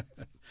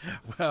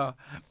 Well,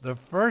 the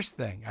first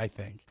thing I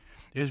think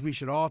is we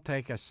should all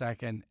take a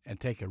second and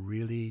take a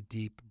really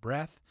deep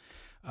breath.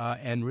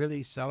 And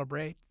really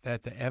celebrate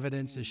that the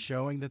evidence is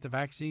showing that the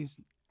vaccines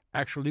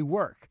actually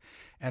work.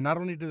 And not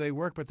only do they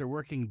work, but they're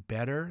working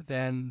better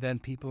than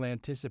people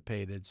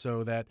anticipated,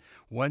 so that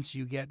once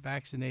you get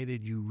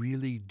vaccinated, you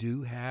really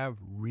do have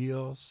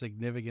real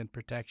significant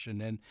protection.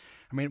 And,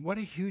 I mean, what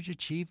a huge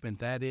achievement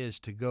that is,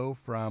 to go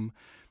from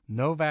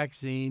no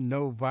vaccine,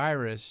 no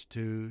virus,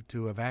 to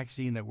a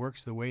vaccine that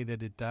works the way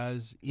that it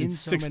does in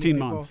so 16 many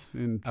people. months.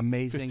 In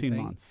Amazing 15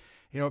 thing. months.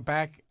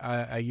 Back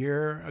a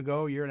year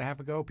and a half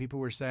ago, people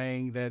were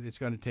saying that it's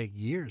going to take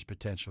years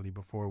potentially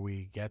before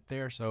we get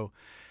there. So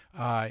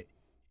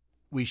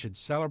we should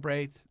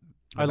celebrate.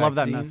 I love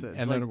that message.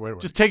 And then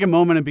just take a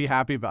moment and be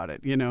happy about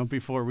it,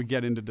 before we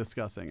get into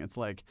discussing. It's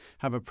like,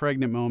 have a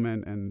pregnant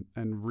moment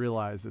and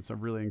realize it's a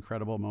really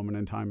incredible moment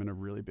in time and a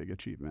really big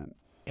achievement.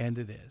 And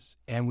it is.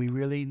 And we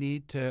really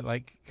need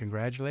to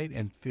congratulate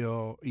and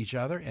feel each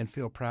other and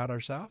feel proud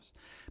ourselves,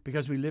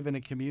 because we live in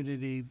a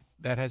community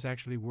that has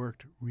actually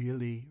worked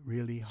really,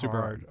 really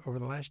hard over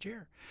the last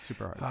year.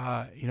 Super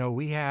hard.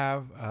 We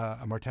have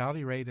a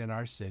mortality rate in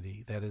our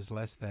city that is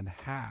less than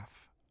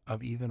half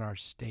of even our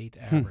state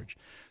average.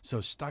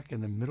 So stuck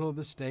in the middle of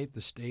the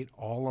state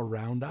all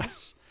around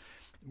us,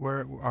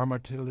 where our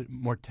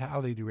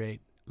mortality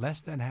rate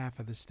less than half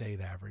of the state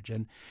average.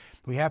 And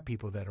we have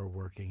people that are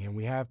working, and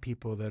we have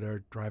people that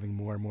are driving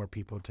more and more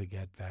people to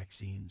get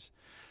vaccines.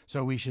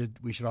 So we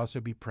should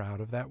also be proud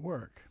of that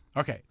work.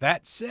 Okay,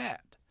 that said,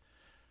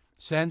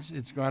 since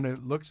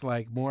looks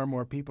like more and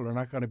more people are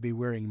not going to be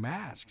wearing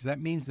masks, that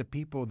means the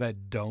people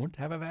that don't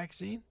have a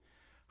vaccine,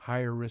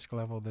 higher risk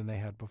level than they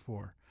had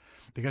before.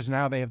 Because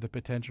now they have the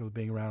potential of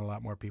being around a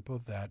lot more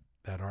people that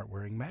aren't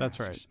wearing masks. That's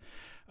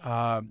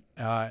right.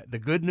 The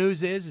good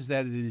news is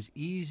that it is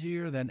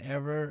easier than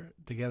ever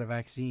to get a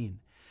vaccine.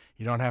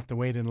 You don't have to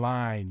wait in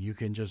line. You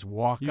can just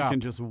walk up. You can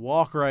just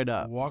walk right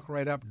up. Walk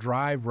right up,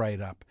 drive right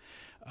up.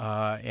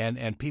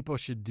 And people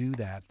should do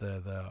that.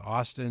 The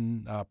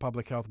Austin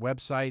Public Health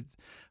website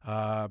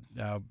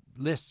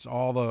lists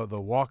all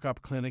the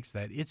walk-up clinics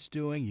that it's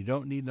doing. You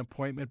don't need an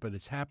appointment, but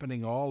it's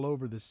happening all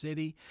over the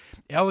city.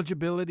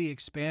 Eligibility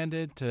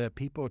expanded to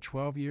people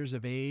 12 years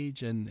of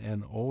age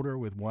and older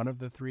with one of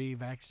the 3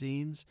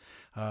 vaccines,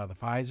 the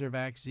Pfizer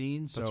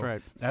vaccine. So that's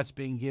right. That's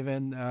being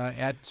given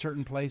at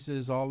certain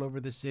places all over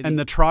the city. And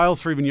the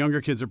trials for even younger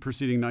kids are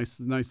proceeding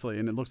nicely,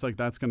 and it looks like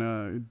that's going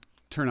to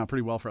turn out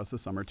pretty well for us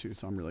this summer too,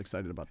 so I'm really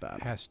excited about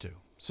that. Has to.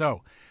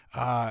 So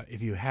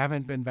if you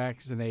haven't been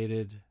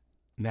vaccinated,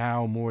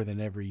 now more than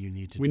ever you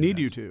need to do that. We need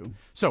you to.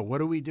 So what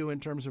do we do in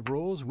terms of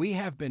rules? We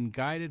have been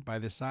guided by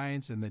the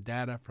science and the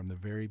data from the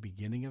very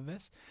beginning of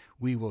this.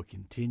 We will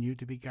continue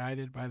to be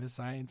guided by the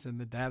science and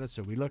the data.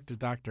 So we look to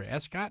Dr.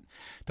 Escott.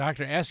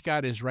 Dr.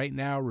 Escott is right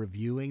now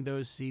reviewing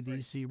those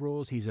CDC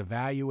rules. He's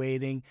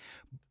evaluating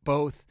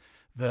both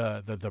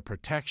the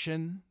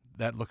protection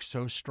that looks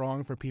so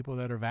strong for people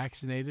that are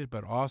vaccinated,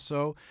 but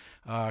also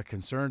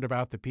concerned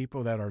about the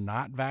people that are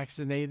not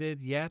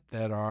vaccinated yet,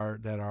 that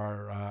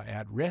are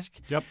at risk.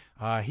 Yep.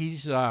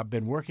 He's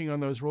been working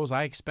on those rules.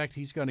 I expect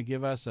he's going to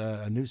give us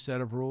a new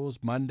set of rules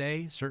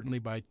Monday, certainly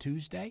by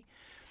Tuesday.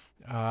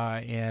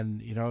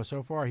 And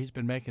so far he's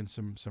been making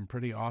some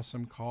pretty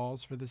awesome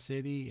calls for the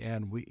city,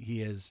 and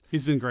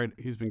he's been great.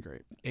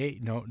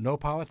 No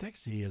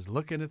politics. He is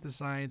looking at the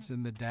science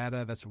and the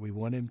data. That's what we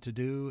want him to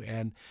do.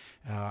 And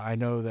I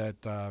know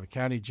that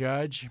County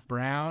Judge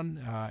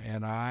Brown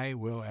and I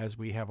will, as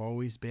we have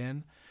always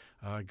been,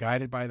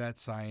 guided by that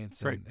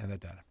science and the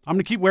data. I'm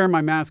going to keep wearing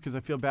my mask because I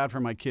feel bad for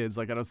my kids.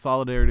 Out of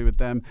solidarity with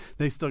them,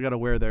 they still got to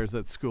wear theirs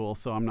at school,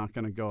 so I'm not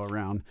going to go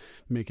around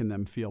making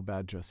them feel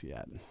bad just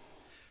yet.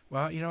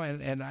 Well,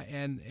 and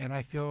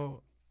I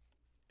feel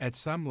at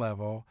some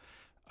level,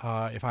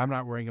 if I'm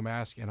not wearing a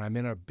mask and I'm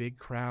in a big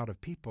crowd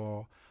of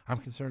people, I'm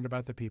concerned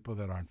about the people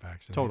that aren't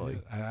vaccinated.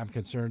 Totally. I'm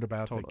concerned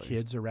about the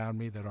kids around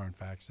me that aren't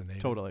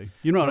vaccinated. Totally.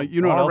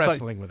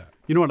 Wrestling with that.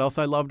 You know what else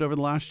I loved over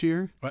the last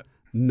year? What?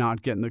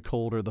 Not getting the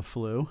cold or the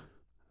flu.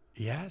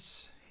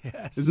 Yes.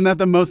 Isn't that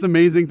the most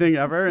amazing thing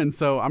ever? And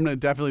so I'm going to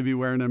definitely be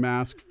wearing a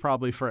mask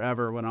probably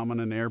forever when I'm on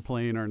an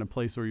airplane or in a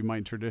place where you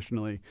might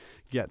traditionally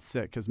get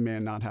sick, because,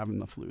 man, not having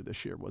the flu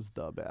this year was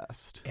the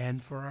best.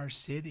 And for our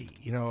city,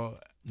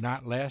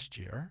 not last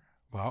year,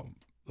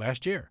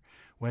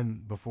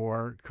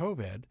 before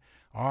COVID,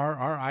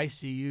 our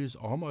ICUs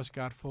almost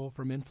got full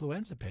from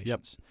influenza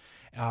patients. Yep.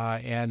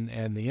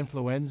 And the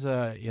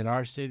influenza in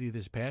our city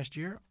this past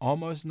year,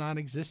 almost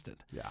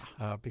non-existent.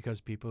 Yeah.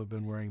 Because people have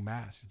been wearing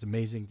masks. It's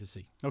amazing to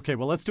see. Okay,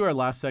 well, let's do our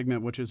last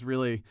segment, which is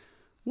really,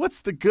 what's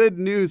the good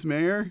news,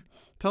 Mayor?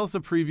 Tell us a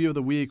preview of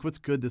the week. What's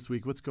good this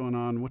week? What's going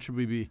on? What should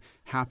we be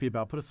happy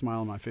about? Put a smile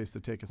on my face to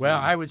take us. Well,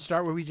 on. I would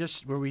start where we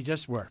just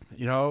were.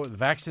 The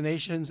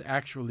vaccinations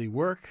actually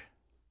work.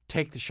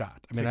 Take the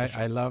shot.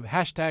 I love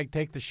hashtag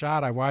take the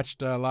shot. I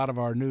watched a lot of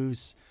our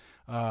news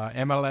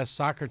MLS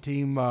soccer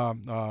team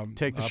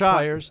take the shot.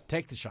 Players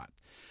take the shot.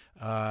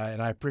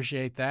 And I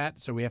appreciate that.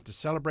 So we have to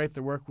celebrate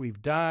the work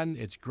we've done.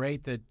 It's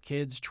great that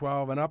kids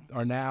 12 and up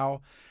are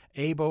now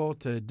able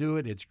to do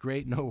it. It's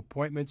great. No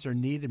appointments are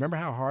needed. Remember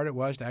how hard it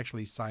was to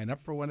actually sign up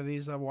for one of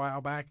these a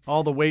while back?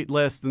 All the wait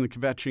lists and the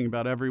kvetching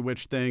about every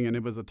which thing, and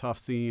it was a tough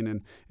scene,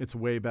 and it's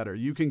way better.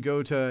 You can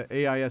go to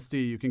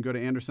AISD, you can go to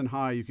Anderson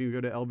High, you can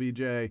go to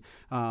LBJ,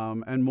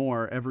 and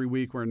more. Every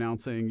week we're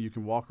announcing you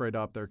can walk right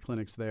up. There are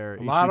clinics there.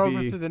 A lot over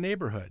through the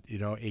neighborhood.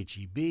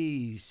 HEB,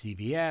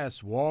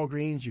 CVS,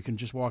 Walgreens. You can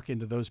just walk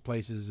into those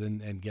places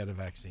and get a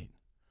vaccine.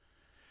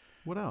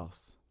 What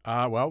else?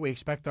 Well, we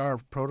expect our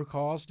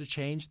protocols to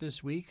change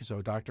this week,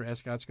 so Dr.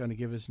 Escott's going to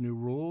give us new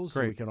rules,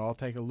 so we can all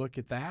take a look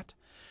at that.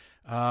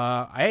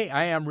 I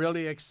am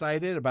really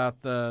excited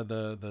about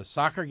the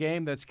soccer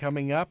game that's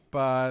coming up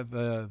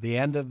the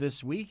end of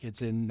this week.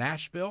 It's in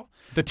Nashville.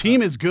 The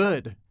team is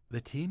good.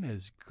 The team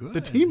is good. The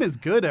team is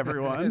good,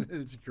 everyone.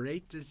 It's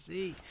great to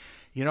see.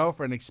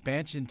 for an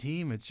expansion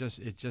team, it's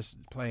just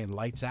playing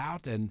lights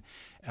out, and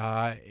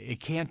it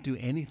can't do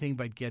anything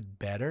but get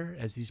better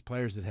as these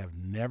players that have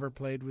never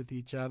played with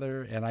each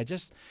other. And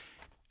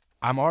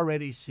I'm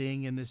already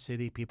seeing in the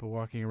city people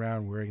walking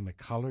around wearing the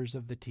colors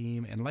of the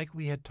team, and like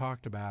we had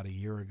talked about a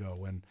year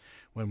ago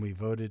when we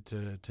voted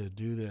to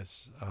do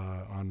this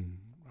on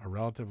a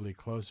relatively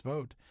close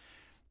vote,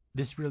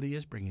 this really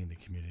is bringing the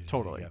community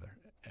together.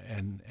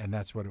 And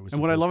that's what it was.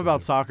 And what I love supposed to about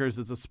do. soccer is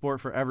it's a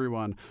sport for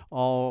everyone,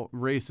 all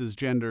races,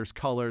 genders,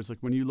 colors. Like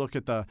when you look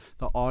at the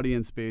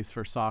audience base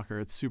for soccer,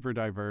 it's super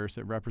diverse.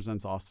 It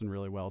represents Austin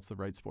really well. It's the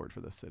right sport for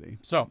this city.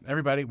 So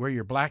everybody, wear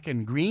your black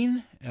and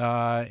green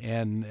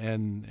and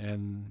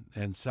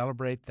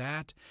celebrate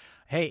that.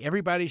 Hey,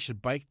 everybody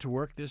should bike to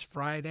work this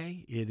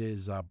Friday. It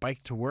is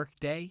Bike to Work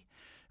Day.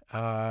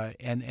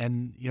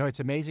 And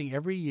it's amazing.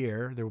 Every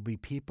year there will be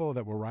people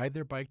that will ride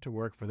their bike to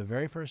work for the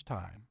very first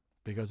time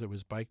because it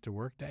was Bike to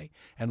Work Day.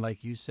 And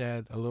like you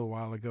said a little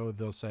while ago,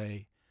 they'll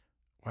say,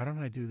 why don't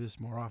I do this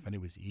more often?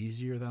 It was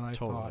easier than I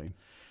thought.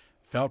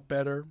 Felt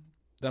better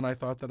than I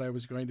thought that I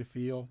was going to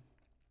feel.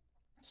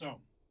 So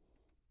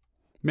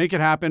make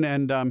it happen.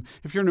 And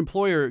if you're an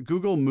employer,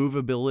 Google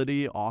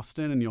Movability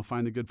Austin, and you'll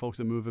find the good folks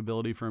at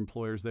Movability for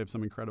Employers. They have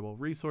some incredible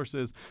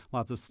resources,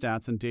 lots of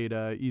stats and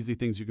data, easy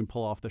things you can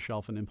pull off the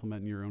shelf and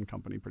implement in your own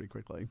company pretty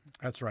quickly.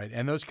 That's right.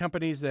 And those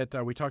companies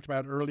that we talked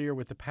about earlier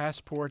with the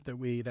passport that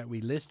we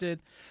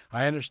listed,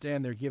 I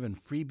understand they're giving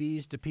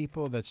freebies to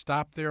people that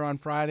stop there on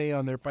Friday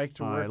on their Bike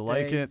to Work I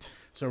like day. it.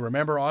 So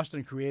remember,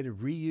 Austin Creative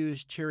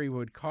Reuse,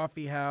 Cherrywood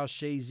Coffee House,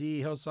 Shay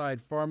Z,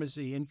 Hillside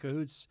Pharmacy, In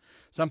Cahoots,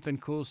 Something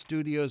Cool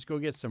Studios. Go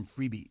get some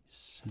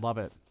freebies. Love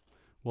it.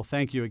 Well,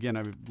 thank you again.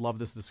 I love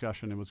this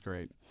discussion. It was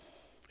great.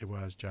 It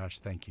was, Josh.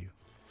 Thank you.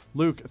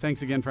 Luke,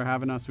 thanks again for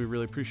having us. We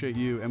really appreciate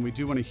you, and we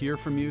do want to hear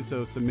from you,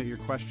 so submit your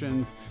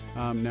questions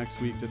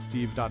next week to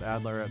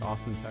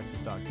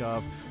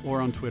steve.adler@austintexas.gov or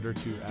on Twitter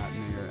to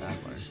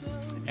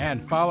 @MayorAdler.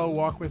 And follow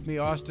Walk With Me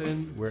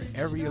Austin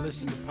wherever you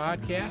listen to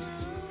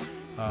podcasts.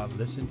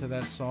 Listen to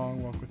that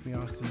song, Walk With Me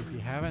Austin, if you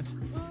haven't.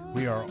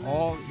 We are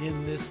all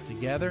in this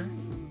together.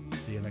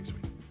 See you next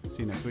week.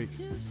 See you next week.